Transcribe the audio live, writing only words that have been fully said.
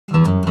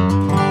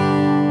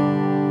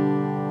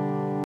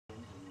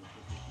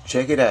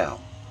Check it out.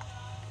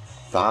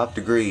 5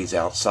 degrees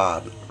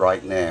outside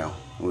right now.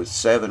 It was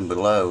 7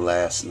 below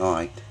last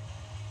night.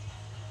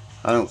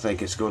 I don't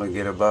think it's going to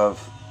get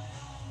above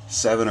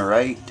 7 or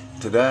 8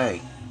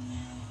 today.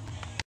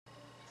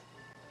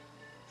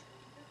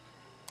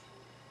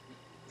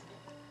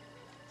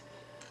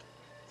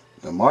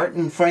 The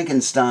Martin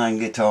Frankenstein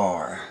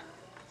guitar.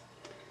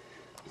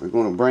 We're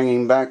going to bring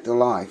him back to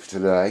life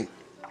today.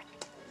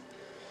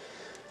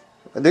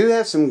 I do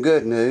have some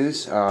good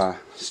news.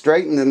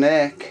 Straighten the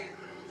neck.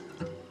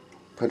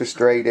 Put a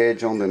straight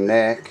edge on the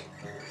neck.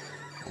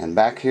 And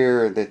back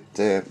here,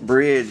 that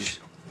bridge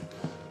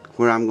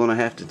where I'm going to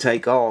have to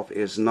take off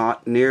is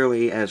not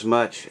nearly as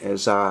much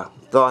as I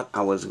thought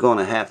I was going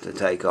to have to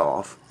take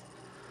off.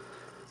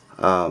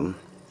 Hold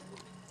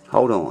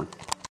on.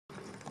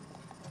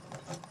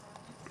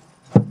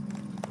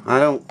 I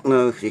don't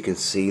know if you can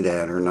see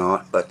that or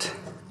not, but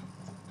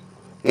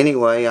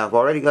anyway, I've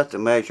already got the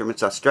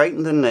measurements. I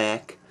straightened the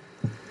neck,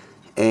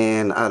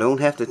 and I don't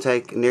have to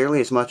take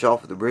nearly as much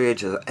off of the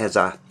bridge as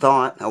I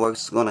thought I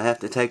was going to have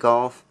to take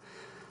off.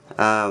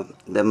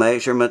 The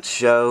measurements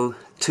show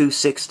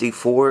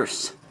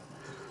 2/64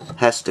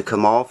 has to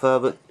come off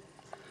of it,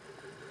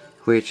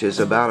 which is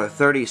about a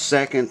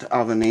 32nd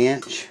of an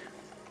inch.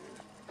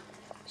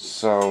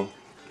 So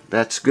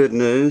that's good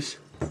news.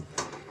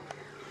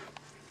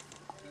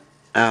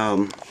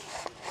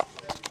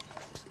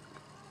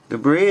 The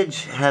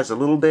bridge has a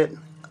little bit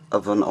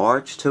of an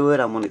arch to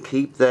it. I'm going to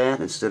keep that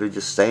instead of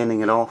just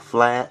sanding it off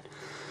flat.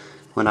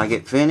 When I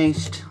get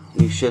finished,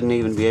 you shouldn't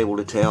even be able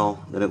to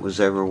tell that it was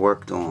ever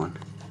worked on.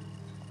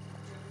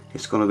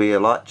 It's going to be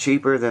a lot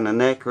cheaper than a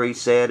neck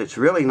reset. It's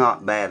really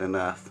not bad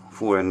enough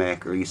for a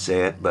neck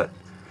reset, but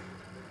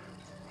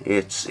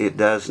it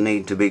does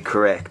need to be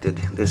corrected.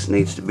 This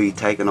needs to be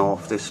taken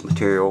off, this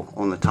material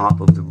on the top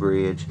of the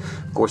bridge.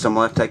 Of course, I'm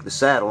going to take the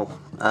saddle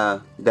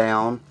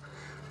down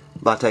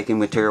by taking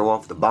material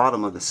off the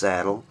bottom of the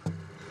saddle.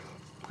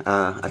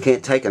 I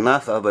can't take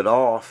enough of it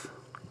off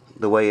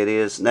the way it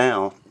is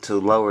now to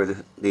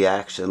lower the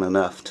action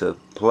enough to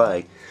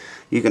play.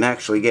 You can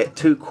actually get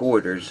 2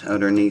 quarters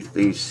underneath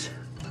these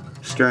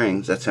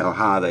strings. That's how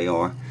high they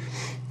are.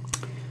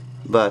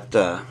 But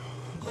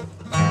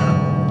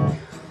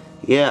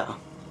yeah,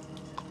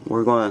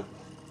 we're going to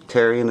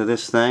tear into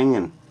this thing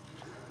and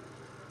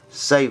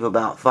save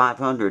about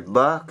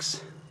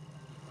 $500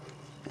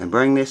 and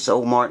bring this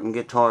old Martin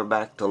guitar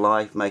back to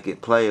life, make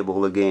it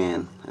playable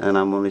again. And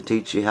I'm going to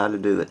teach you how to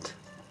do it.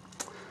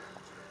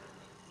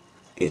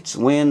 It's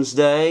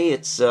Wednesday.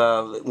 It's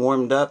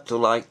warmed up to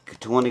like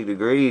 20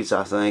 degrees,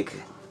 I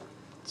think,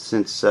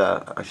 since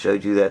I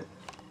showed you that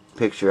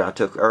picture I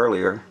took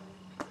earlier.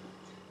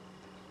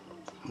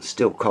 It's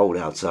still cold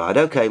outside.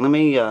 Okay, let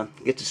me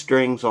get the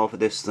strings off of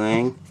this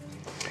thing,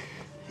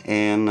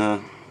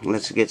 and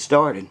let's get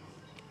started.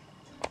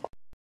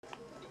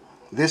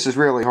 This is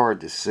really hard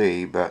to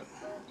see, but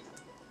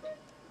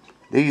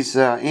these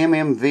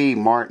MMV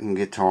Martin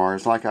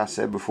guitars, like I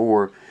said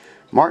before,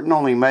 Martin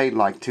only made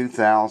like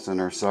 2,000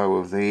 or so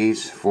of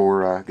these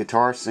for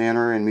Guitar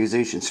Center and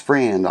Musician's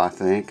Friend, I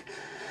think.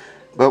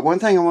 But one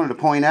thing I wanted to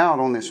point out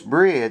on this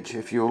bridge,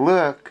 if you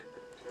look,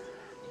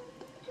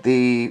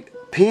 the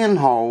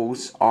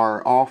pinholes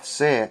are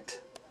offset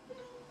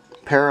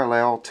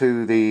parallel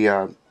to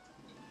the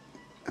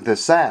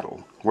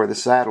saddle, where the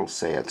saddle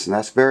sits, and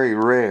that's very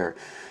rare.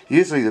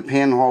 Usually the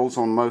pinholes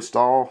on most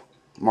all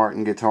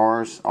Martin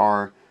guitars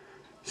are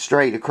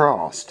straight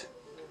across.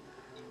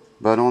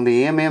 But on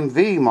the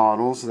MMV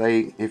models,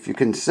 if you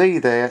can see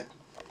that,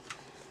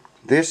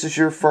 this is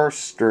your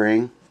first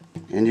string,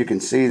 and you can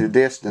see the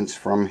distance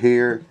from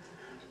here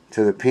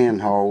to the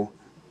pinhole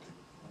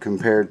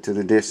compared to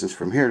the distance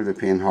from here to the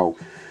pinhole.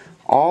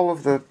 All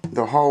of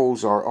the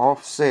holes are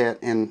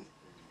offset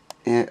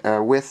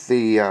with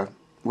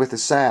the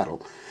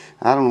saddle.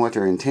 I don't know what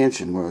their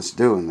intention was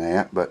doing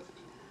that, but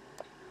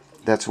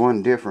that's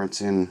one difference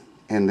in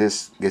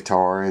this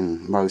guitar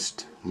and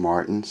most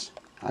Martins.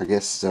 I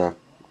guess I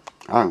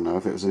don't know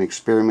if it was an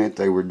experiment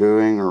they were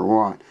doing or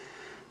what.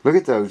 Look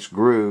at those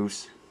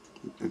grooves.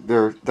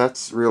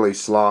 That's really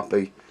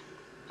sloppy.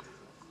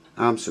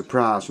 I'm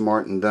surprised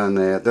Martin done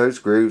that. Those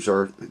grooves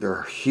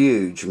they're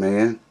huge,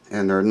 man,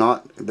 and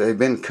they've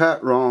been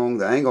cut wrong.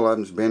 The angle of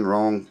them's been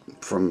wrong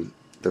from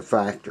the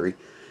factory.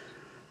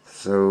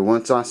 So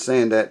once I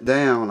sand that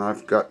down,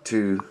 I've got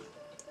to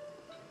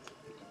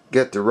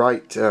get the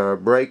right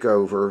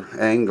breakover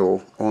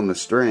angle on the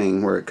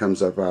string where it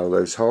comes up out of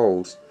those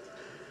holes.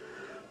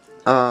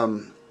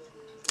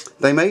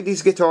 They made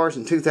these guitars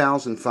in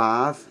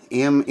 2005.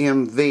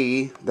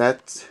 MMV,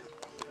 that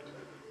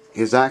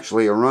is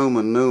actually a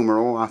Roman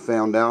numeral. I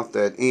found out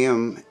that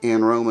M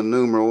in Roman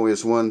numeral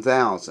is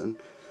 1000.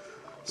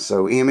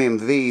 So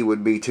MMV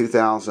would be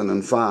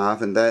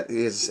 2005, and that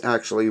is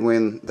actually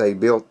when they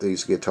built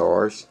these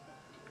guitars.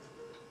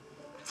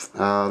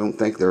 I don't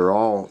think they're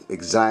all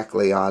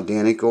exactly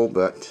identical,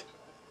 but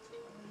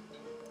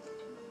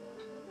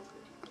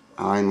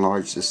I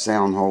enlarged the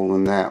sound hole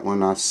in that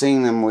one. I've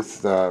seen them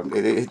with,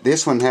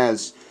 this one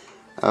has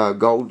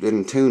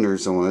golden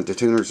tuners on it. The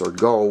tuners are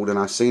gold, and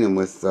I've seen them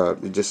with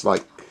just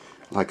like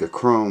a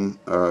chrome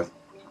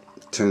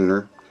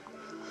tuner.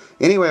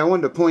 Anyway, I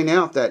wanted to point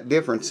out that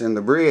difference in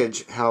the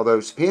bridge, how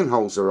those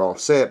pinholes are all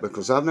set,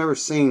 because I've never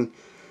seen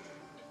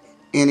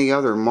any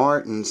other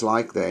Martins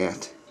like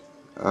that,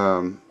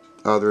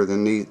 other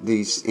than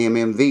these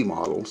MMV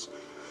models.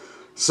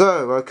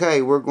 So,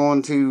 okay, we're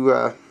going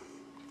to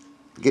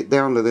get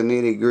down to the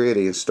nitty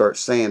gritty and start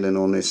sanding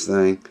on this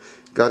thing.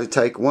 Got to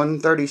take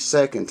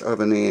 1/32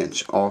 of an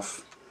inch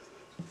off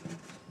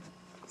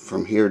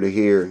from here to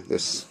here,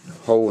 this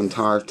whole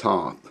entire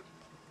top.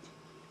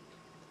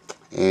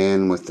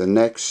 And with the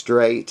neck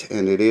straight,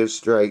 and it is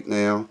straight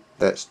now,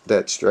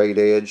 that straight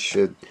edge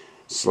should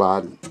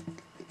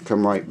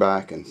come right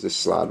back and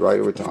just slide right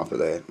over top of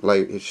that.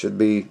 It should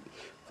be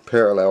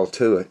parallel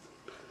to it.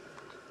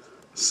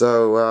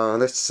 So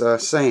let's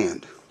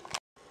sand.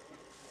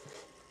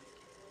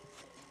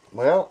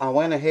 Well, I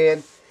went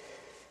ahead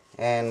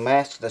and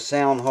masked the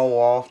sound hole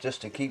off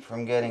just to keep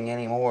from getting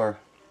any more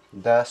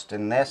dust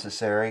than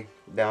necessary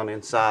down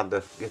inside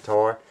the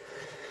guitar.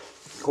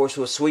 Of course,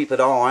 we'll sweep it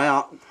all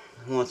out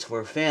once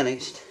we're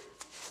finished.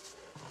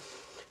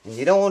 And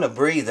you don't want to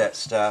breathe that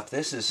stuff.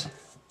 This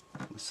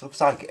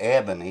looks like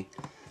ebony.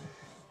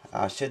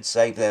 I should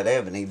save that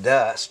ebony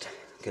dust.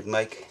 Could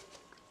make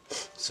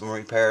some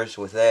repairs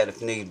with that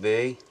if need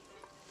be.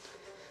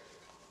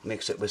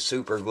 Mix it with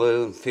super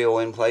glue and fill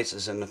in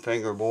places in the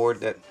fingerboard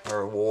that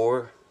are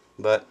wore.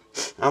 But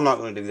I'm not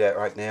going to do that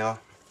right now.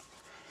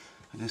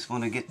 I just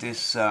want to get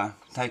this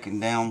taken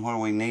down where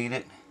we need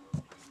it.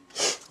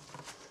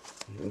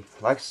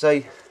 Like I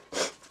say,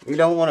 you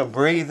don't want to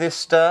breathe this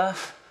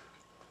stuff.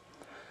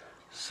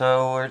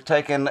 So we're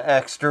taking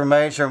extra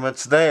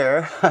measurements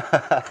there.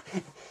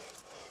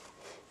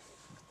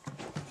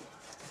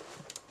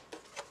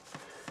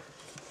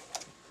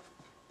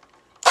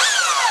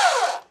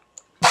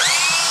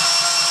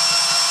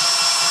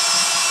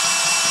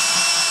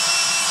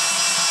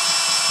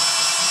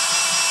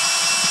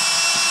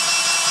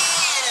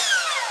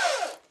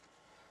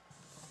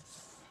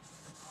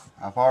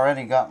 I've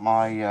already got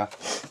my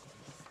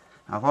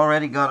I've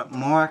already got it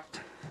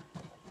marked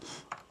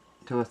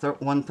to a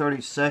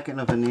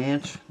 1/32 of an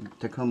inch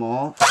to come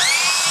off.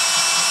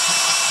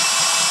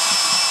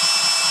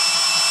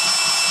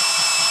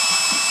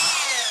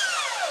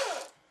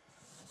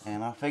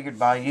 And I figured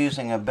by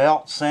using a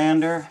belt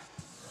sander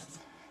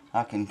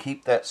I can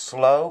keep that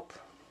slope,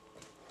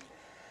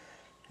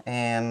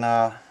 and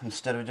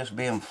instead of just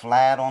being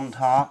flat on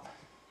top.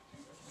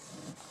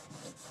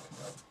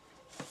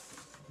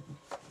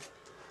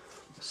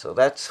 So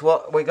that's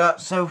what we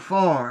got so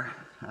far.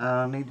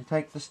 I need to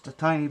take just a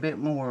tiny bit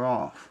more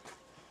off.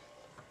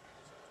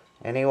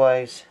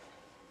 Anyways,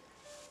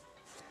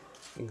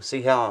 you can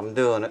see how I'm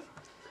doing it.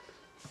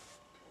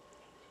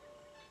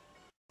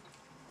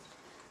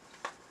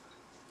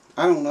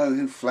 I don't know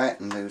who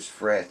flattened those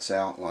frets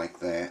out like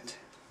that,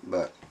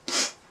 but,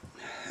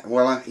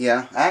 well,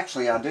 yeah,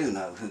 actually I do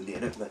know who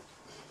did it, but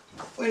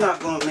we're not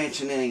going to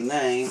mention any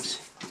names.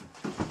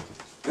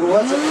 It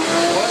wasn't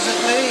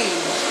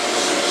me.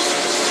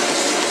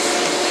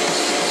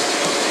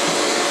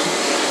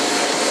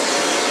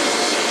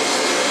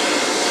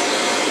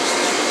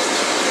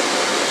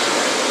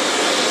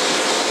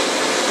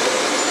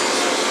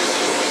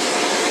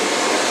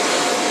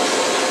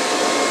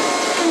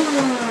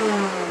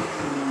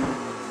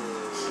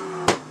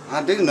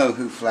 I do know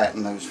who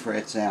flattened those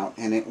frets out,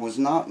 and it was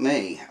not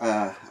me.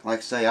 Like I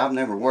say, I've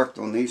never worked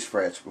on these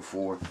frets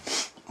before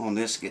on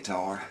this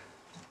guitar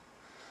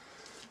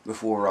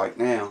before right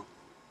now.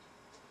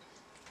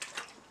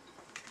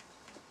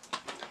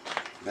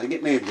 Gotta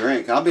get me a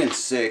drink. I've been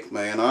sick,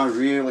 man. I've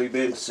really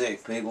been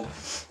sick, people.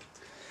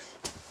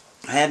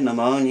 I had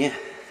pneumonia,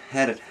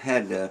 had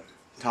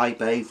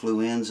type A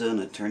influenza,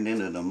 and it turned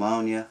into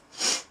pneumonia,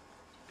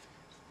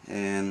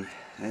 and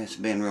it's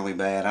been really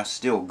bad. I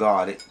still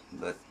got it,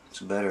 but it's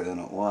better than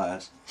it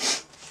was.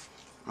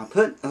 I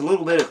put a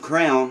little bit of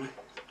crown,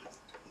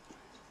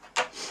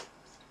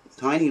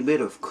 tiny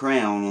bit of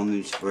crown on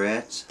these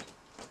frets,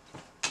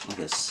 like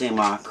a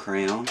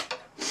semi-crown.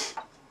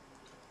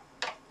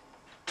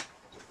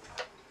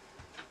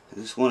 I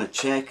just want to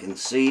check and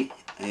see.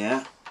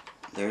 Yeah,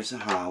 there's a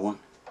high one.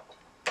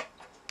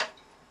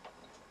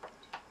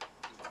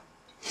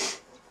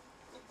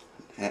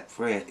 That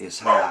fret is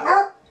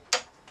high.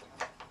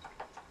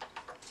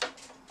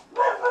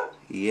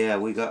 Yeah,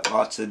 we got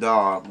lots of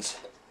dogs.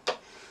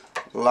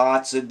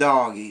 Lots of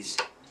doggies.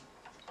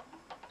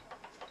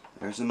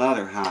 There's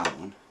another high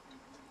one.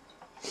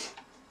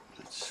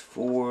 That's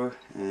 4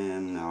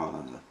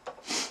 and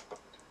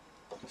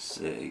let's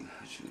see,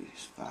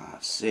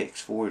 5,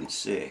 6, 4 and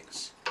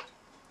 6.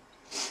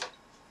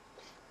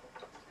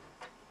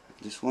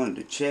 Just wanted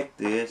to check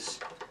this.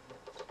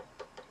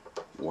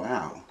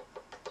 Wow.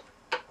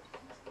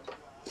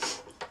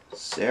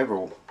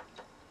 Several.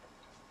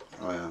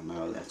 Oh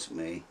no, that's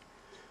me.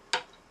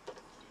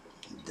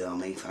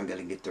 Dummy. I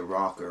gotta get the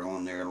rocker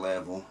on there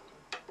level.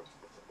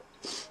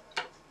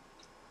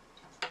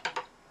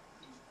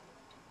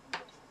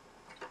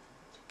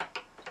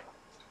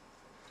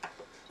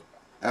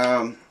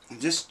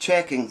 Just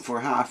checking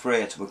for high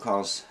frets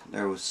because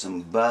there was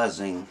some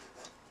buzzing.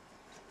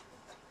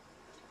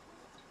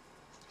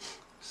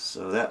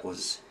 So that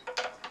was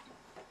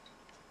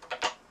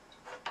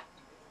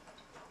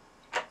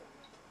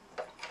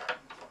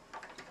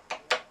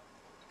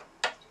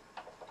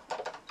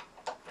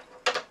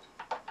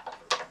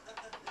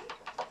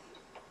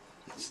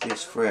it's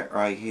this fret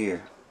right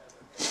here,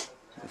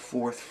 the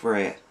 4th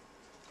fret.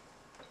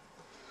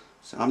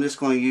 So I'm just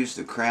going to use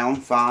the crown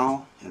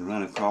file and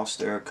run across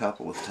there a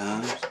couple of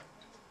times.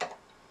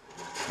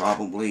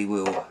 Probably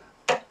will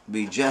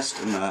be just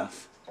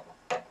enough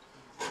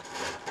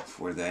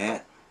for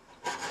that.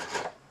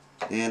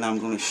 Then I'm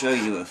going to show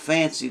you a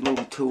fancy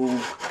little tool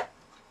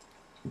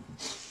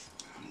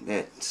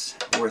that's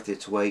worth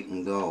its weight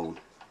in gold.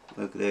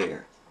 Look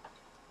there.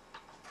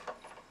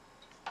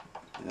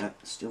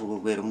 Still a little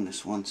bit on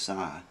this one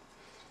side.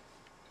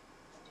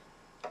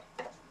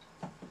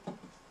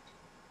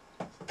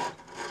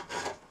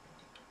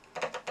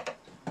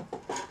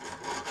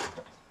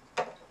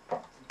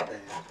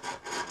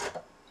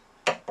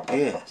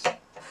 Yes.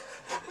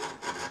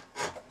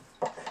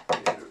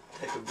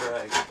 Take a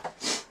break.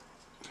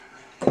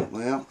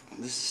 Well,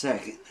 just a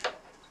second.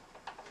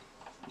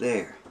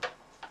 There.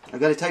 I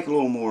got to take a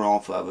little more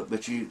off of it,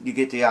 but you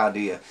get the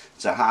idea.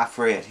 It's a high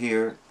fret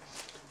here,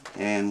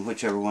 and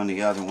whichever one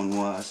the other one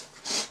was.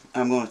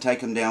 I'm going to take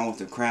them down with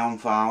the crown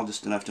file,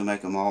 just enough to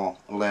make them all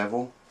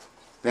level.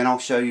 Then I'll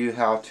show you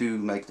how to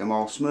make them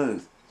all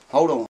smooth.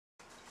 Hold on.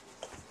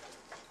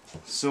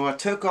 So I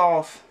took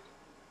off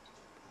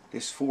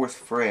this 4th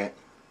fret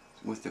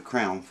with the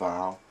crown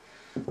file,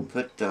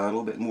 put a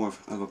little bit more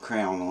of a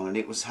crown on it.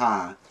 It was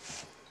high,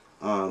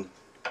 and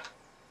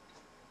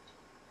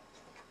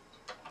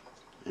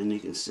you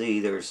can see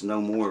there's no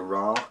more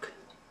rock.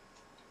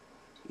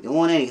 You don't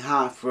want any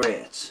high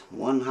frets.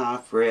 One high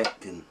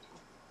fret can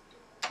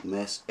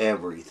mess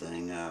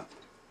everything up.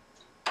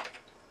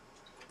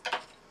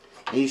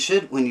 And you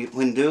should,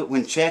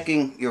 when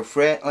checking your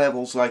fret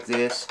levels like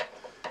this,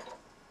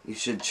 you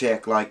should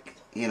check, like,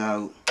 you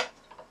know,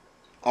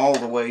 all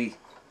the way,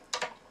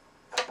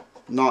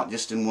 not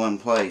just in one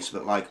place,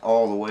 but like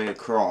all the way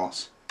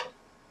across.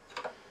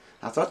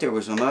 I thought there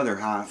was another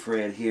high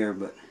fret here,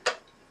 but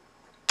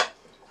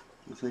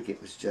I think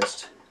it was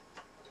just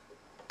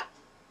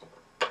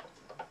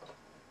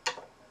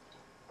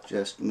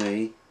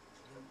me.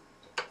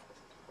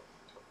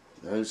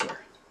 Those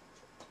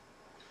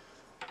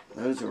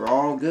are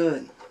all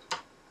good.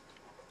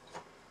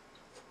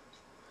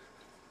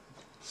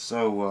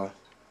 So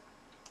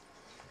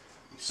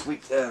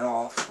sweep that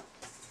off.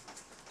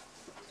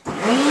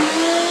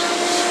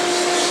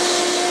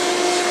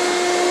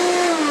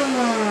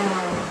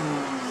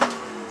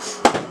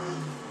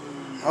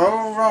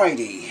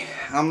 Alrighty,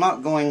 I'm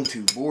not going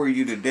to bore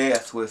you to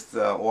death with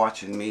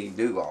watching me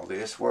do all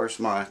this. Where's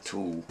my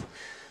tool?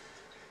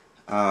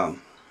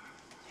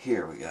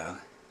 Here we go.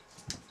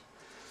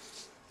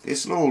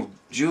 This little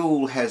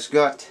jewel has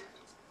got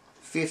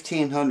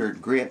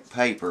 1500 grit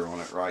paper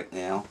on it right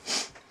now.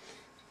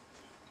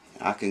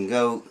 I can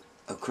go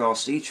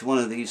across each one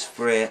of these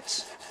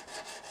frets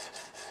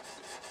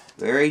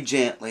very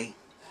gently,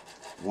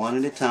 one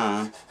at a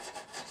time.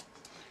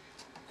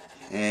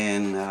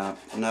 And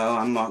no,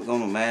 I'm not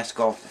going to mask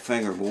off the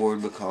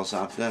fingerboard because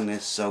I've done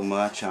this so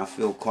much. I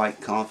feel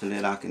quite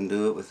confident I can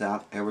do it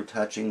without ever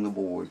touching the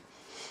board.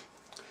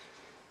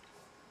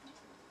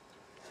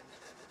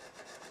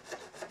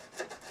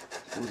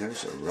 Oh,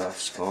 there's a rough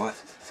spot.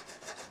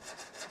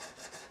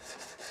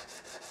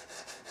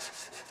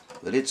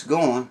 But it's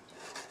gone.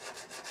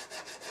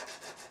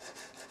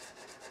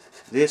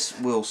 This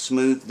will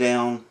smooth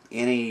down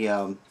any,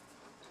 oh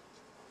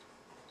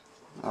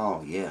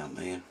yeah,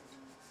 man.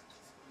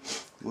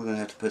 We're going to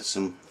have to put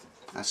some,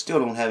 I still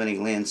don't have any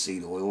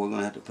linseed oil. We're going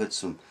to have to put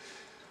some,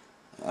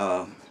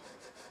 I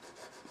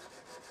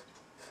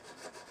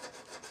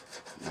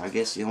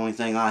guess the only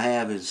thing I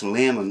have is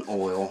lemon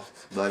oil,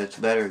 but it's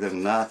better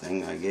than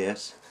nothing, I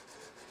guess.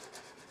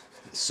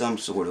 It's some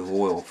sort of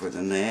oil for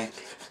the neck.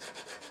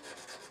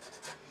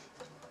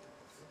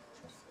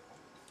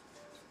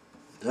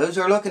 Those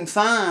are looking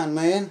fine,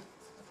 man.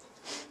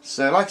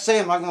 So, like I say,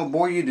 I'm not going to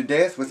bore you to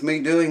death with me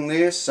doing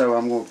this, so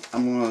I'm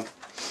going to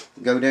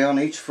go down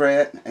each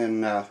fret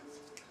and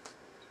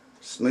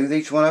smooth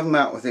each one of them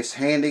out with this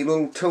handy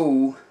little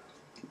tool.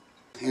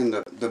 In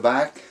the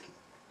back,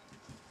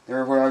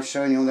 there where I was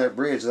showing you on that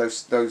bridge,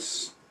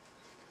 those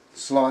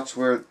slots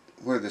where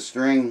the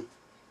string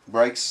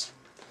breaks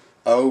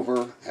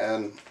over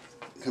and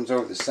comes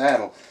over the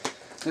saddle.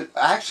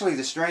 Actually,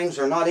 the strings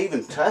are not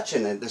even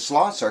touching it. The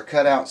slots are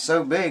cut out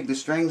so big the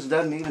strings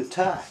doesn't even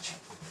touch.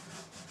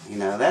 You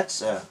know,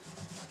 that's I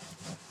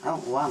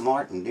don't know why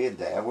Martin did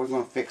that. We're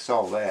going to fix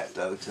all that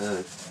though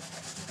too.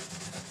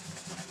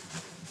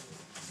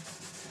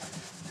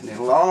 And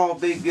it'll all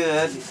be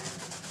good.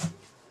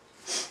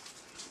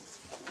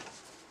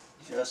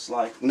 Just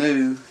like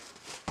new.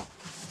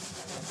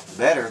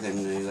 Better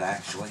than new,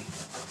 actually.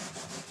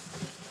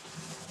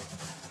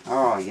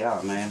 Oh yeah,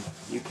 man.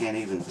 You can't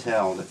even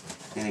tell that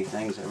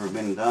anything's ever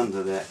been done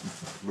to that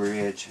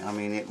bridge. I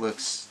mean, it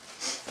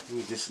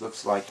just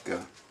looks like,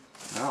 well,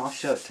 I'll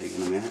show it to you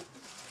in a minute.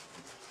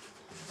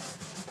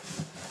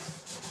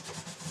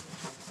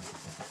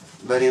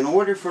 But in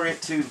order for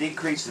it to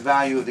decrease the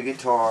value of the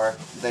guitar,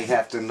 they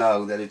have to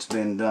know that it's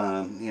been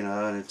done, you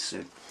know, and it's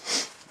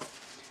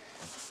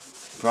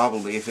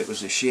probably if it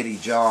was a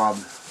shitty job,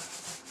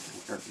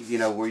 or, you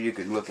know, where you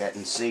could look at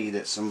and see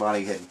that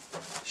somebody had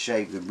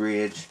shaved the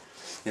bridge,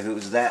 if it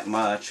was that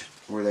much,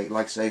 where they,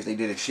 like say, if they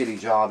did a shitty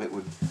job, it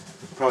would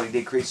probably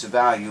decrease the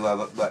value of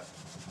it, but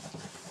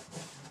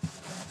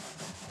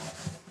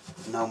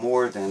no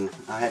more than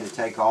I had to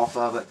take off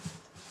of it,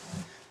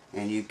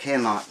 and you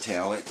cannot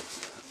tell it.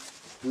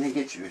 Let me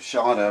get you a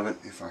shot of it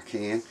if I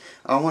can.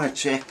 I want to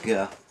check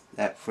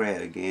that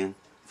fret again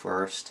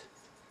first.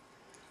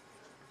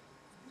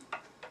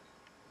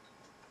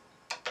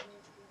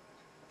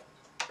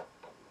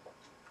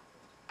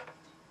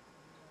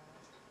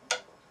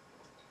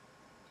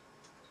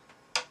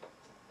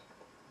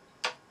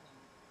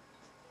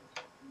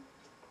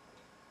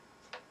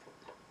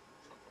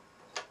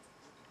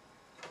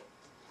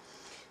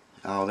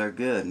 Oh, they're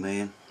good,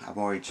 man. I've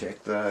already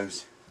checked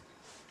those.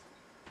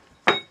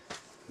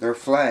 They're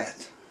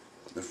flat.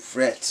 The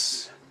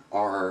frets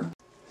are...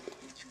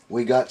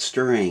 We got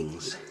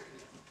strings.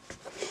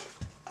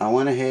 I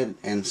went ahead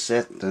and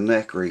set the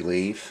neck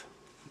relief,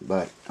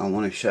 but I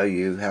want to show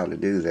you how to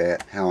do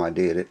that, how I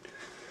did it.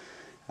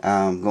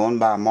 I'm going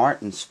by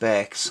Martin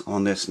specs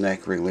on this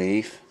neck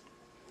relief.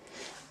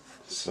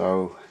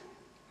 So,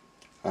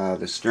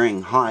 the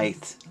string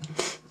height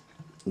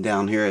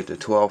down here at the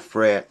 12th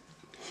fret,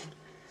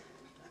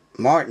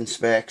 Martin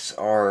specs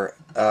are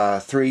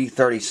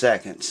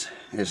 3/32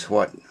 is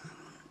what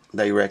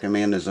they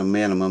recommend as a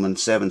minimum, and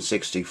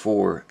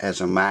 7/64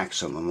 as a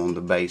maximum on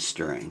the bass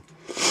string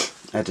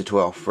at the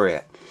 12th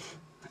fret.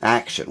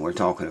 Action we're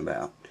talking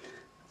about.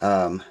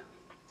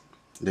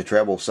 The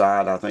treble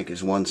side I think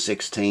is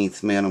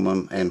 1/16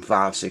 minimum and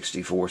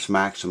 5/64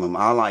 maximum.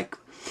 I like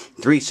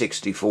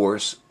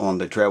 3/64 on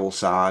the treble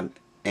side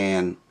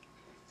and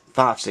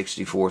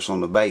 5/64 on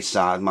the bass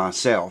side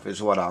myself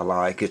is what I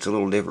like. It's a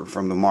little different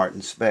from the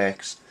Martin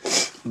specs.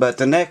 But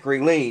the neck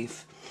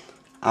relief,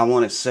 I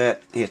want to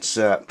set, it's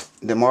the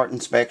Martin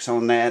specs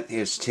on that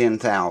is 10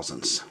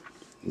 thousandths.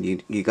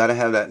 You got to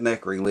have that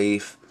neck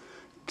relief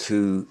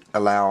to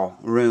allow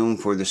room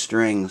for the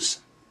strings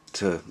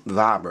to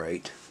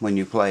vibrate when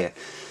you play it.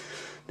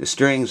 The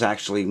strings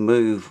actually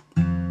move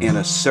in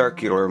a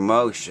circular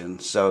motion,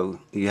 so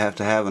you have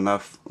to have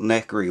enough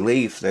neck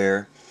relief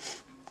there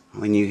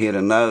when you hit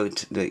a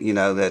note that you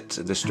know that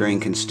the string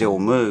can still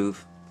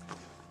move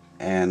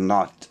and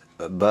not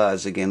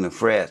buzz against the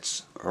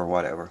frets or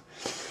whatever.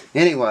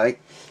 Anyway,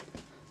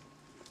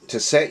 to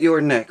set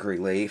your neck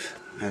relief,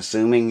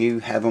 assuming you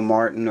have a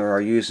Martin or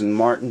are using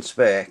Martin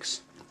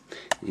specs,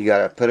 you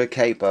got to put a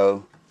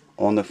capo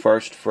on the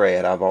 1st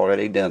fret. I've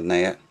already done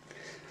that.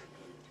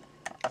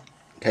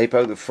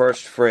 Capo the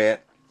 1st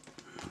fret.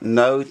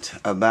 Note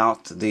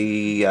about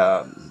the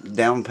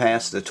down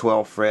past the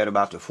 12th fret,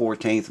 about the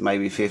 14th,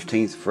 maybe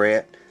 15th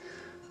fret.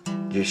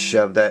 Just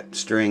shove that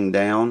string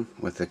down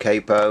with the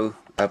capo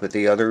up at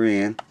the other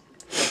end.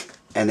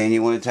 And then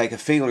you want to take a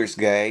feeler's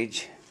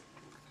gauge.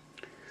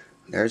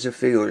 There's a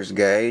feeler's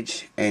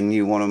gauge, and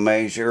you want to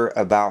measure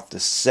about the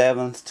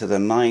 7th to the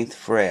 9th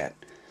fret.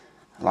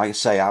 Like I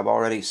say, I've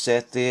already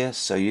set this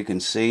so you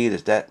can see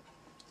that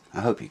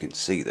I hope you can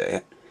see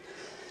that.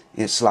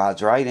 It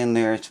slides right in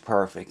there. It's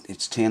perfect.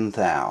 It's 10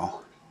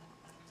 thou.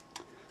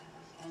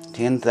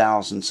 10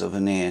 thousandths of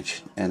an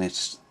inch, and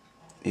it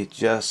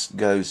just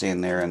goes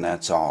in there, and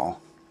that's all.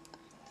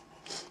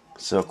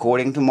 So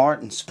according to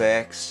Martin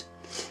specs,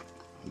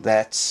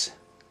 that's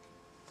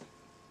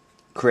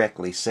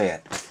correctly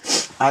set.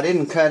 I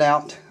didn't cut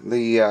out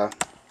the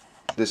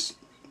this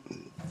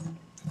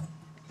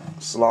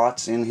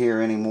slots in here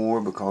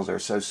anymore because they're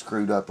so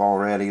screwed up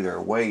already. They're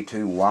way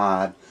too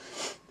wide.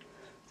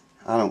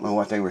 I don't know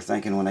what they were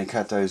thinking when they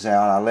cut those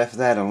out. I left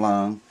that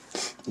alone.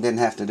 Didn't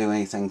have to do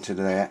anything to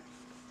that.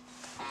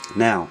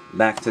 Now,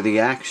 back to the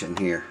action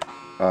here.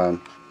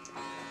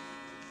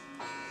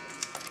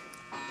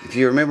 If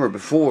you remember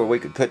before, we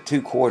could put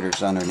 2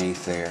 quarters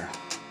underneath there.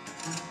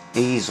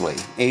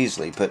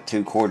 Easily put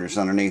 2 quarters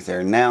underneath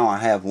there. Now I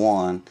have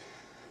one.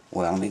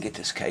 Well, let me get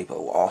this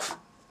capo off.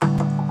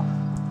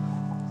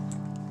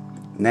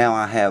 Now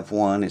I have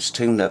one. It's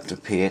tuned up to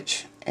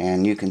pitch.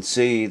 And you can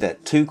see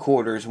that 2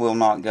 quarters will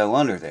not go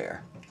under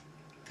there.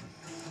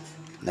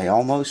 They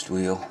almost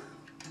will,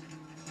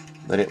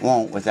 but it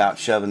won't without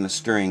shoving the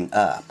string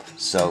up.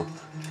 So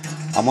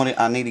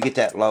I need to get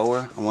that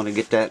lower. I like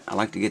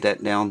to get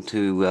that down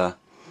to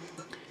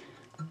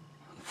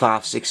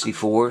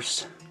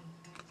 5/64.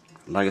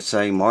 Like I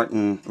say,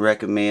 Martin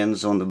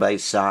recommends on the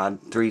bass side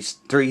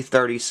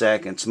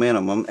 3/32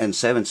 minimum and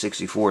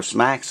 7/64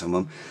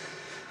 maximum.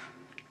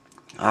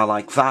 I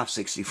like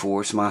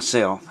 5/64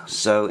 myself.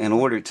 So in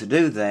order to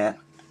do that,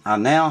 I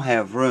now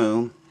have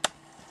room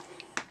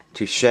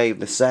to shave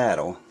the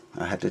saddle.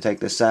 I have to take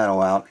the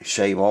saddle out,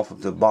 shave off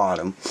of the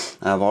bottom.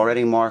 I've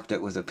already marked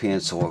it with a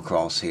pencil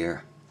across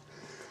here.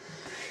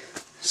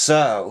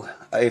 So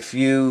if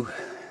you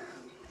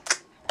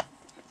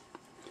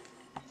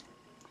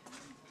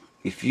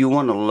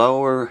want to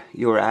lower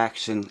your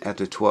action at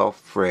the 12th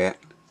fret,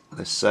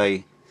 let's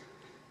say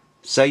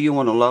you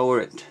want to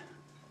lower it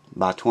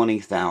by 20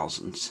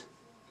 thousandths,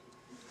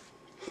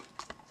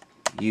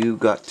 you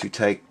got to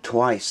take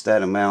twice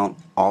that amount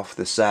off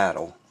the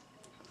saddle.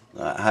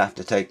 I have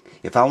to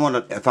take, if I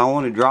want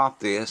to drop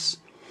this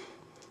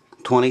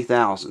 20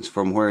 thousandths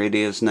from where it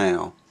is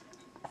now,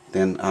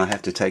 then I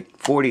have to take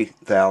 40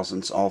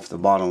 thousandths off the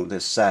bottom of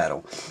this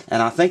saddle.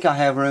 And I think I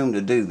have room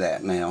to do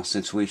that now.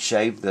 Since we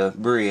shaved the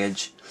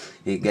bridge,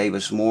 it gave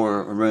us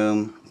more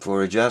room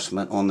for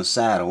adjustment on the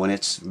saddle, and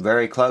it's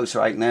very close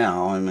right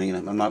now. I mean,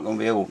 I'm not going to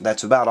be able,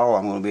 that's about all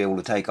I'm going to be able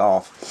to take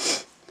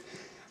off.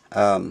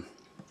 And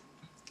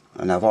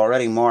I've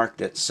already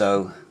marked it,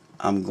 so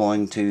I'm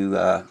going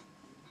to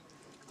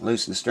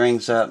loosen the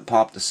strings up,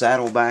 pop the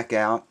saddle back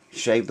out,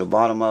 shave the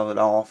bottom of it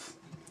off,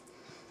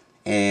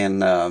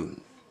 and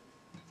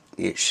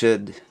it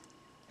should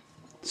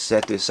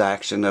set this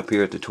action up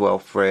here at the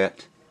 12th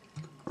fret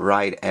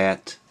right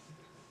at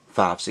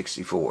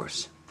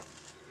 5/64.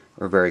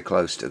 We're very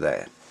close to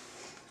that.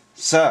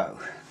 So,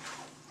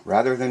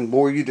 rather than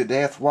bore you to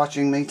death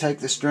watching me take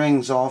the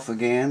strings off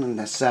again and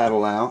the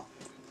saddle out,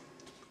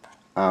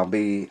 I'll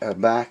be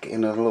back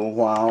in a little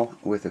while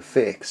with a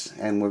fix,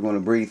 and we're going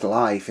to breathe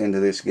life into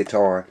this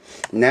guitar.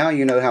 Now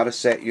you know how to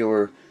set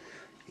your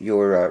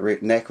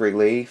neck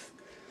relief,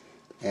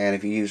 and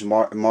if you use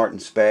Martin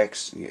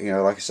specs, you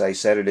know, like I say,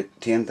 set it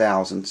at 10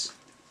 thousandths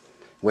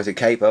with a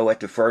capo at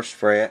the 1st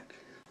fret.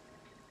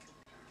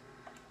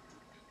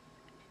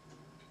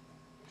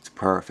 It's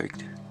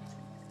perfect.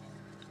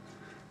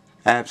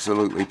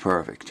 Absolutely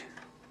perfect.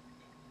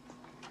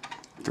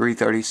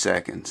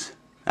 3/32.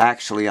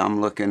 Actually,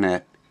 I'm looking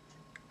at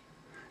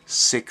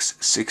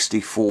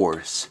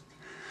 6/64,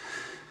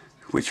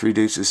 which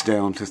reduces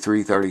down to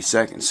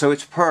 3/32. So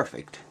it's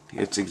perfect.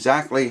 It's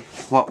exactly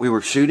what we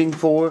were shooting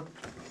for.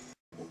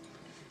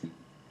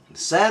 The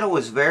saddle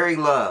is very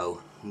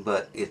low,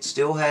 but it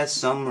still has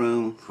some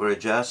room for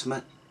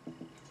adjustment.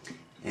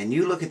 And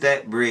you look at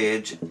that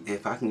bridge,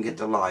 if I can get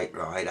the light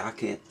right, I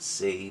can't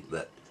see,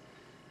 but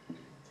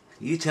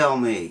you tell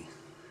me,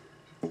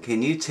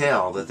 can you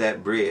tell that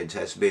that bridge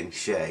has been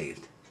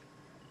shaved?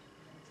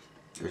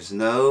 There's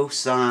no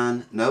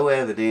sign, no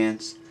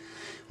evidence.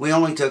 We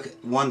only took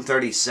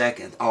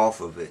 1/32 off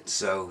of it,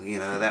 so you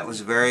know that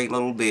was very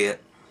little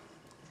bit.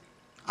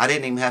 I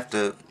didn't even have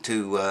to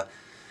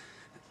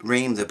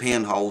ream the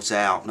pinholes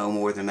out, no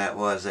more than that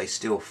was. They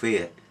still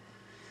fit.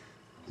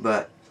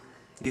 But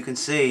you can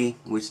see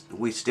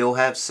we still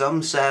have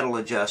some saddle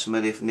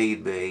adjustment if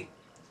need be.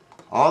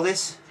 All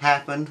this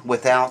happened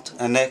without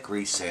a neck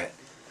reset,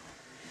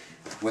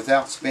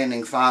 without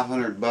spending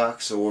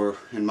 $500, or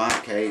in my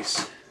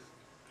case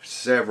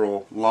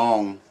several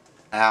long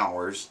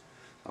hours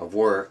of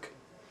work.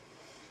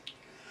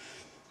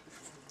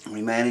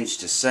 We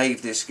managed to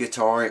save this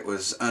guitar. It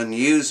was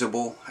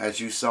unusable, as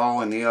you saw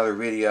in the other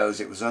videos.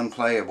 It was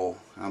unplayable.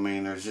 I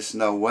mean, there's just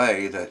no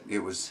way that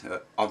it was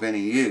of any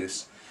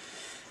use.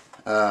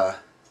 To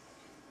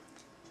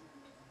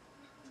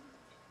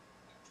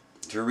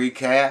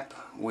recap,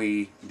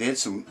 we did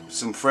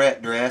some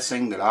fret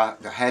dressing that I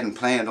hadn't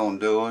planned on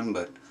doing,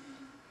 but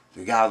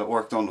the guy that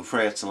worked on the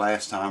frets the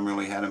last time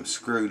really had them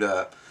screwed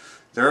up.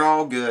 They're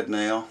all good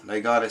now.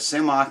 They got a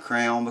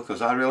semi-crown because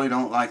I really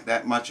don't like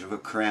that much of a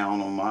crown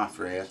on my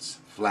frets.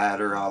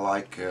 Flatter, I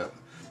like,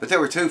 but they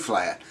were too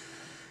flat.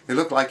 It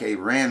looked like he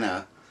ran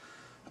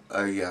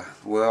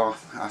well,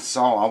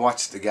 I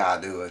watched the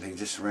guy do it. He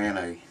just ran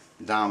a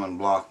diamond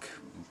block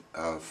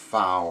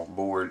file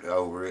board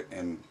over it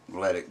and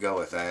let it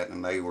go at that,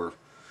 and they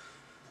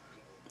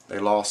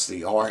lost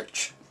the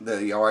arch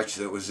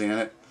that was in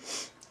it.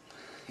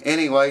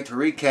 Anyway, to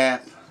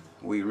recap,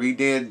 we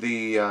redid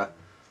the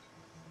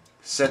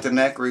set the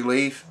neck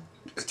relief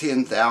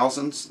 10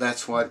 thousandths.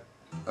 That's what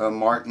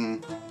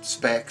Martin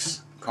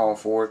specs call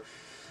for.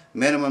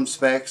 Minimum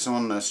specs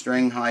on the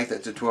string height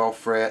at the 12th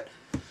fret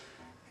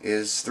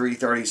is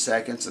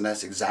 3/32, and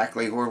that's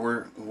exactly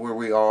where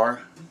we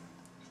are.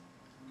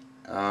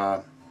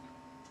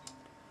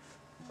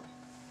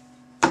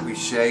 We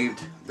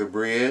shaved the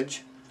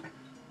bridge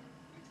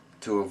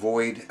to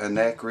avoid a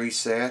neck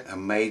reset, a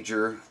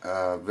major,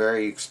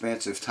 very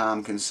expensive,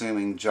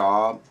 time-consuming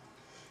job.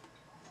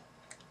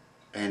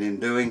 And in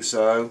doing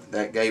so,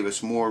 that gave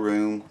us more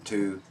room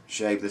to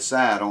shave the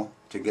saddle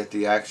to get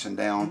the action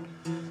down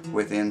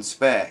within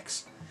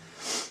specs.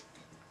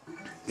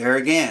 There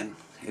again,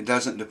 it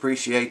doesn't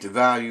depreciate the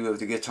value of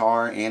the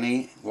guitar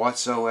any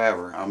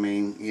whatsoever. I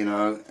mean, you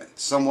know,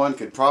 someone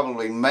could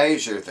probably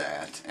measure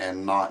that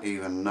and not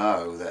even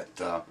know that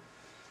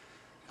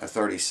a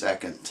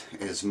 32nd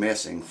is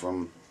missing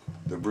from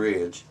the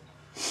bridge.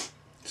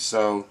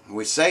 So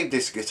we saved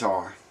this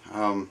guitar.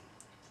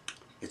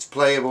 It's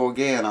playable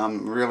again.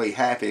 I'm really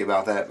happy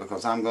about that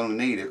because I'm going to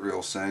need it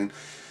real soon.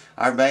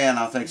 Our band,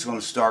 I think, is going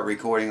to start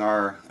recording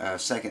our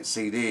second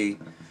CD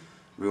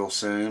real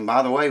soon.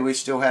 By the way, we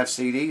still have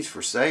CDs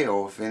for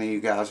sale if any of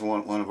you guys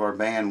want one of our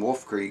band,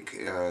 Wolf Creek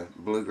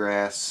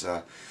Bluegrass.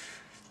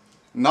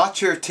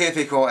 Not your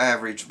typical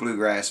average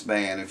bluegrass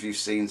band if you've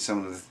seen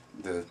some of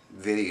the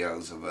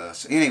videos of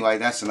us. Anyway,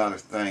 that's another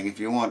thing. If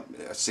you want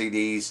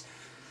CDs,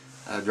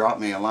 drop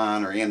me a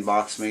line or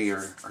inbox me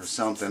or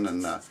something,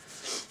 and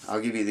I'll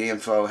give you the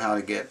info how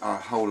to get a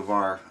hold of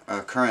our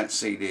current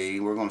CD.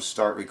 We're going to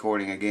start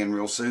recording again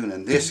real soon,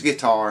 and this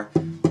guitar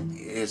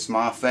is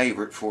my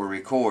favorite for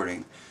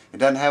recording. It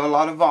doesn't have a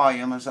lot of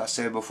volume, as I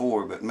said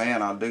before, but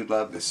man, I do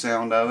love the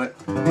sound of it.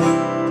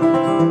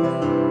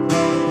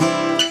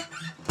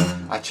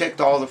 I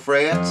checked all the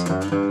frets.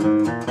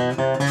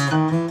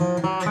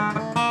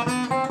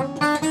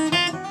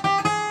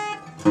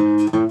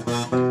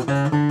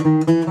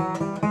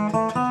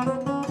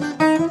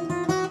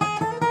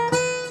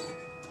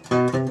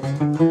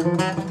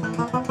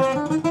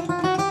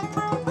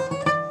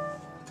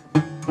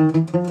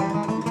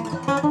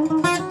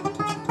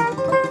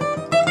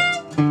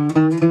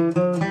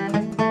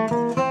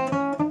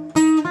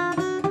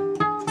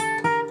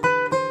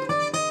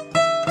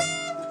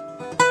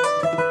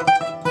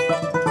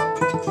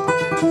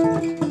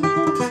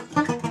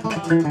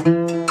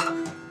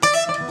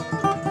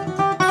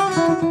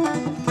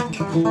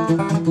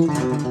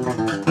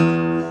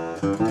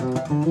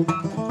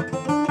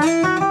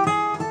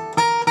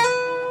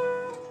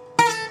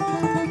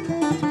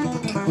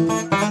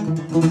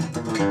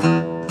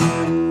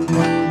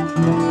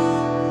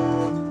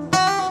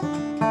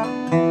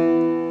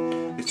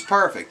 It's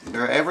perfect.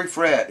 Every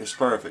fret is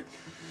perfect.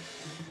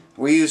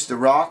 We used the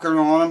rocker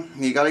on them.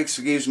 You gotta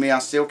excuse me, I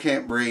still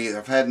can't breathe.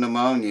 I've had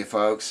pneumonia,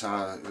 folks.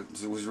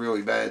 It was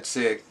really bad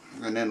sick.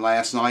 And then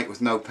last night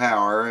with no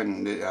power,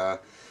 and of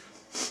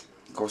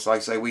course, like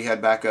I say, we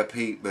had backup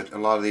heat, but a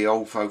lot of the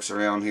old folks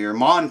around here,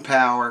 Mon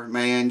Power,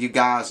 man, you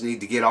guys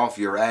need to get off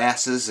your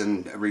asses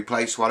and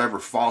replace whatever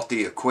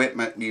faulty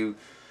equipment you...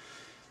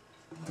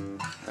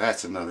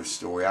 That's another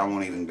story. I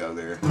won't even go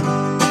there.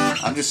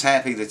 I'm just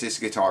happy that this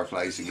guitar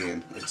plays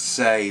again. It's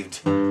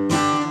saved.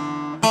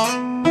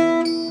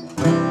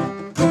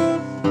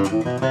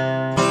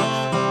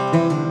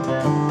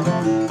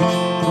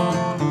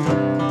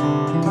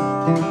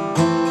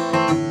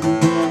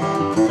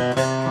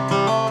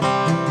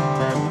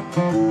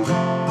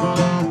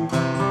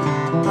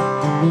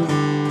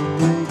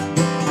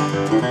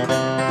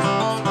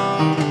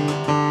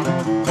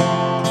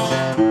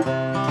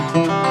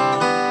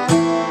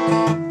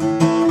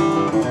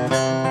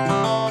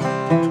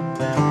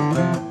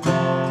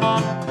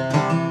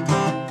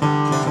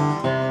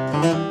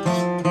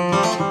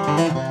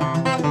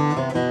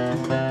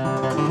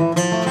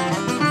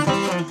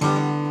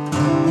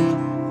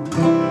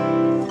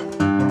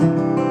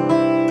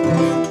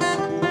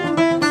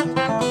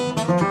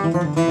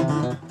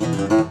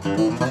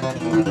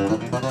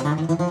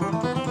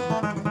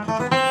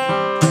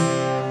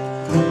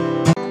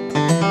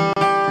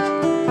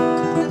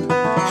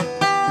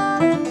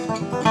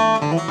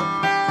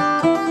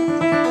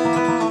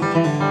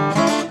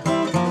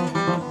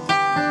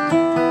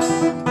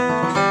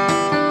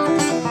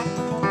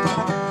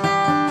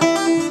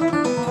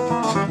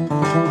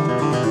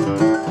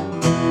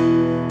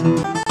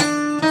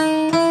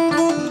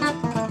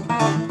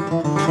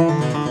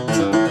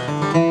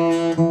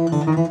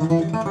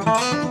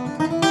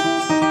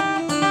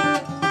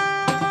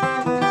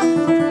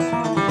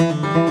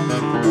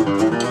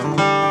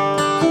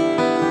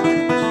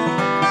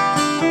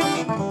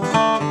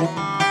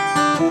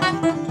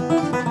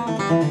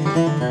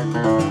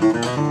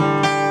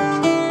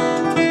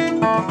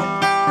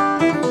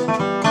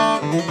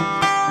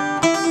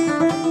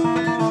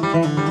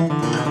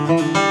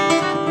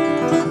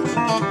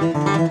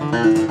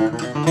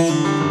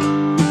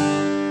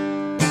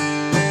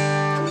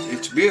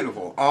 It's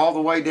beautiful, all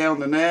the way down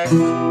the neck.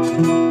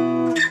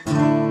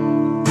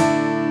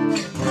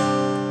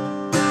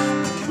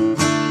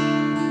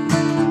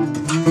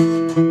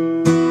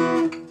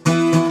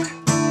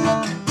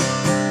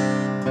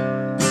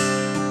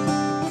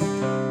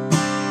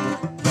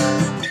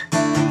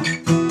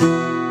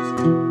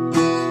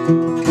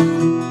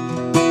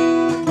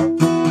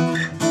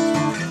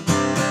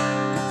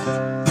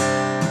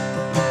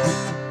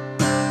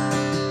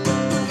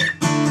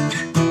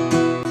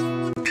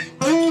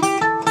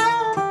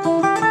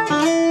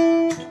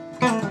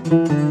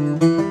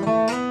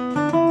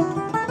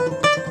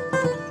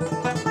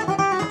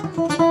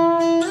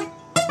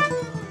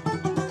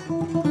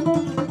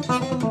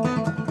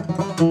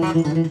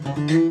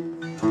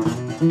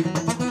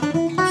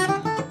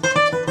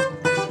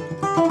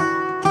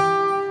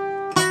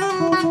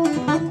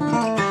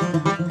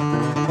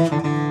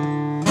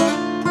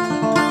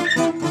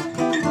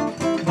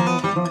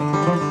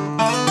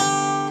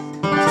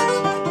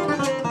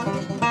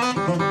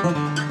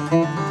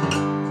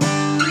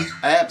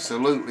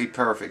 Absolutely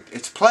perfect.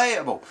 It's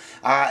playable.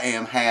 I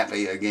am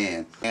happy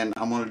again. And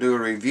I'm going to do a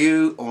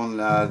review on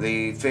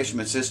the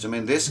Fishman system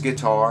in this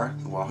guitar.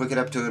 We'll hook it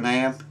up to an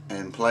amp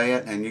and play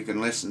it, and you can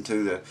listen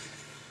to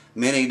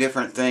many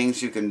different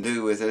things you can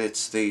do with it.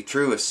 It's the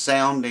truest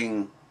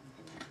sounding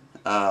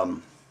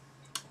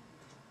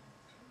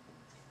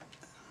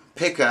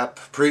pickup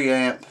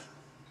preamp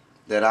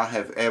that I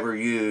have ever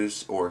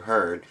used or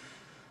heard.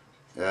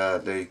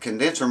 The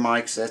condenser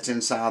mics that's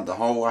inside the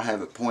hole, I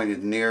have it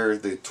pointed near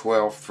the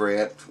 12th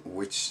fret,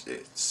 which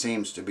it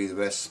seems to be the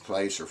best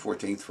place, or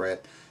 14th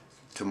fret,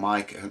 to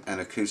mic an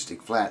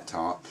acoustic flat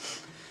top.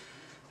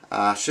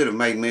 I should have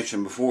made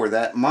mention before,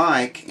 that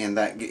mic in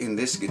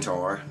this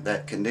guitar,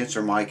 that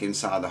condenser mic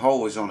inside the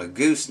hole, is on a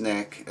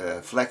gooseneck,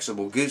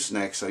 flexible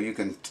gooseneck, so you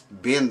can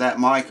bend that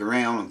mic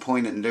around and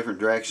point it in different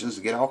directions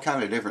to get all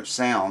kind of different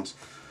sounds.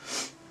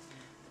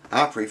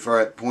 I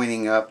prefer it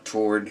pointing up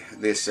toward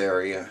this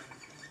area.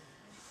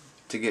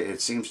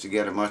 It seems to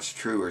get a much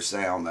truer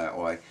sound that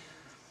way.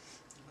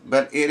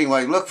 But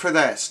anyway, look for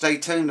that. Stay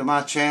tuned to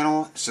my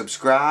channel.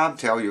 Subscribe.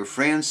 Tell your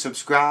friends.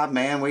 Subscribe,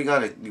 man.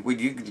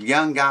 You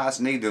young guys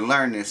need to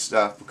learn this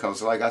stuff,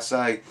 because, like I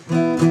say,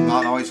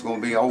 not always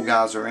going to be old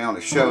guys around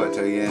to show it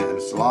to you. And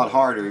it's a lot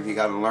harder if you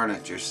got to learn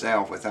it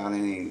yourself without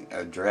any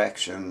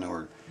direction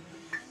or.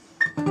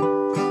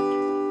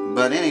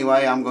 But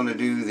anyway, I'm going to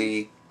do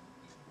the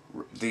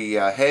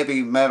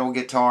heavy metal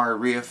guitar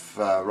riff,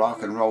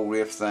 rock and roll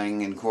riff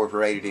thing,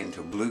 incorporated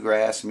into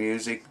bluegrass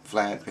music,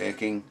 flat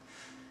picking.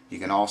 You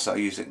can also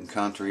use it in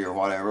country or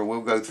whatever. We'll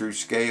go through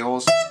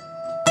scales.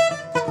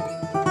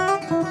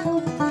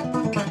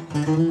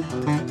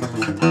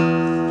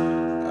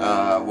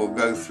 We'll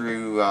go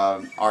through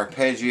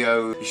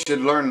arpeggio. You should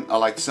learn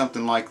like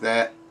something like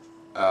that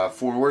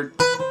forward.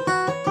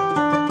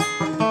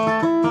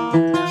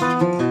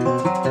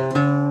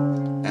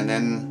 And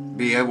then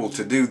be able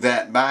to do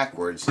that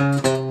backwards.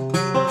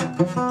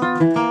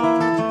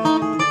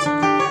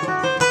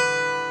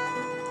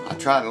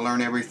 Try to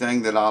learn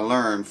everything that I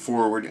learned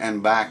forward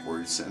and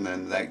backwards, and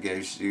then that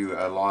gives you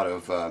a lot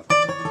of I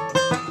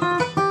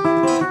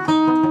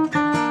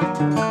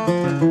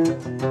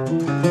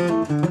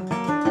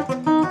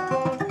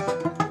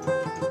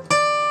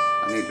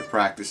need to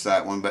practice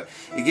that one, but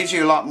it gives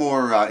you a lot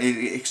more,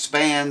 it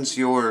expands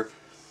your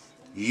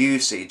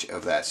usage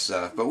of that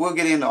stuff. But we'll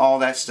get into all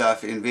that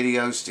stuff in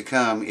videos to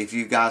come if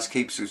you guys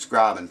keep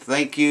subscribing.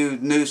 Thank you,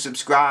 new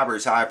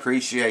subscribers. I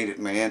appreciate it,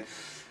 man.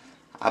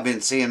 I've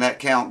been seeing that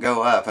count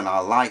go up, and I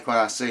like what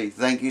I see.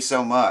 Thank you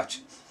so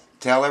much.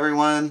 Tell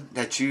everyone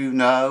that you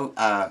know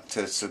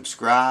to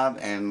subscribe,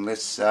 and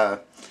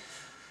let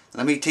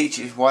me teach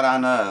you what I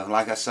know.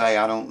 Like I say,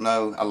 I don't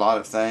know a lot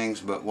of things,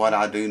 but what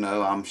I do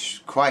know, I'm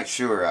quite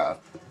sure of.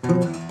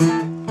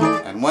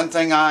 And one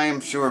thing I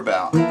am sure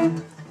about,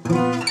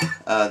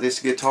 this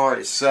guitar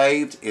is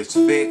saved, it's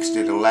fixed,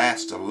 it'll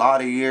last a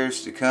lot of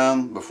years to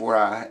come before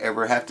I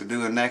ever have to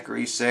do a neck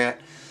reset.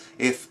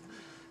 If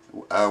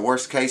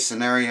worst case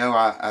scenario,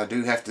 I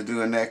do have to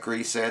do a neck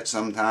reset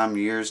sometime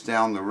years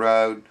down the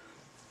road,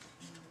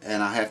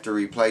 and I have to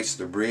replace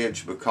the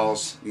bridge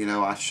because, you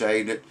know, I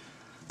shaved it.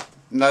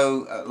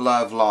 No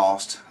love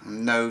lost,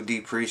 no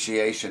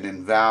depreciation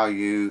in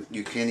value.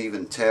 You can't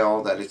even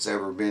tell that it's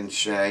ever been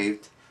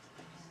shaved.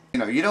 You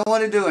know, you don't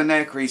want to do a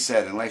neck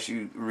reset unless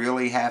you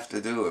really have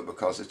to do it,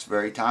 because it's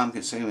very time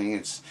consuming.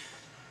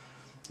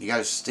 You got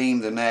to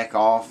steam the neck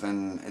off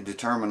and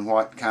determine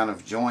what kind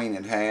of joint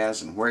it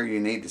has and where you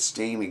need to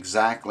steam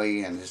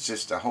exactly, and it's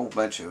just a whole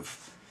bunch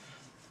of,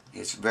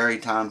 it's very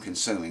time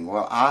consuming.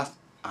 Well, I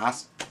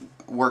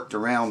worked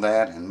around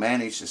that and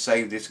managed to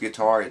save this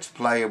guitar. It's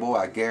playable.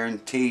 I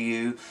guarantee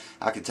you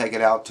I could take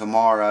it out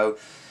tomorrow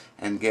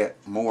and get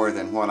more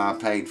than what I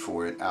paid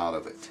for it out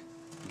of it.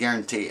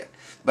 Guarantee it.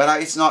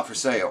 But it's not for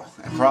sale,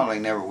 and probably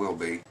never will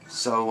be.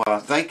 So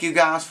thank you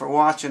guys for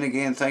watching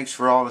again. Thanks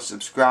for all the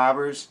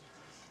subscribers.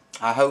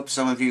 I hope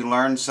some of you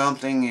learned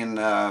something in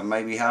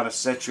maybe how to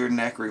set your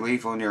neck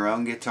relief on your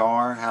own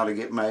guitar, how to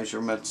get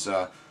measurements.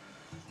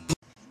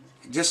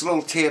 Just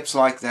little tips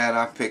like that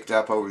I've picked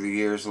up over the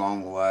years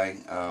along the way.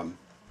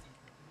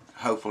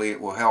 Hopefully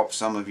it will help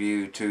some of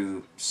you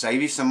to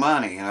save you some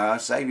money. You know,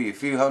 save you a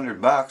few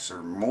 $100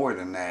 or more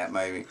than that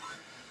maybe.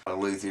 A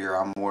luthier,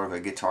 I'm more of a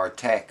guitar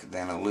tech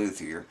than a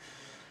luthier.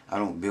 I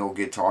don't build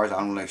guitars. I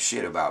don't know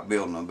shit about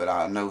building them, but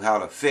I know how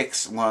to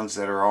fix ones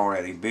that are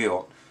already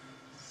built.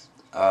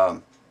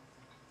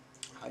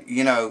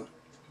 You know,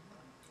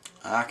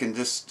 I can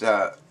just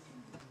tell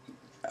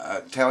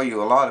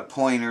you a lot of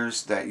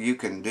pointers that you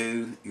can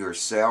do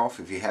yourself.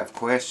 If you have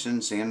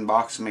questions,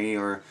 inbox me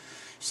or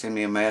send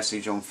me a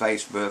message on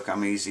Facebook.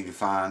 I'm easy to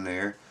find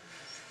there,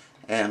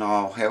 and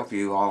I'll help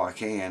you all I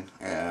can.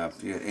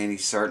 Any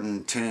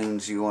certain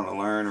tunes you want to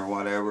learn or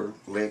whatever,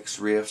 licks,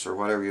 riffs, or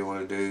whatever you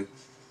want to do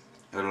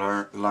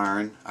or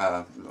learn,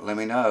 let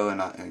me know,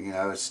 and you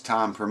know, as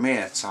time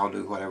permits, I'll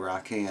do whatever I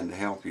can to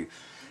help you.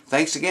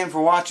 Thanks again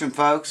for watching,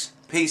 folks.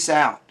 Peace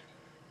out.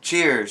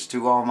 Cheers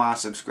to all my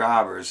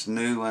subscribers,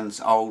 new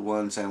ones, old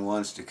ones, and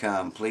ones to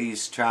come.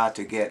 Please try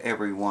to get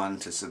everyone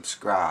to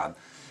subscribe.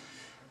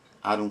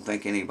 I don't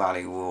think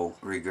anybody will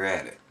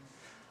regret it.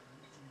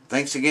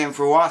 Thanks again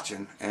for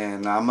watching,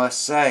 and I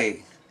must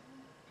say,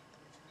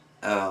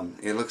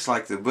 it looks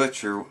like the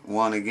butcher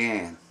won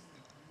again.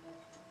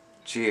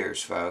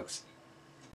 Cheers, folks.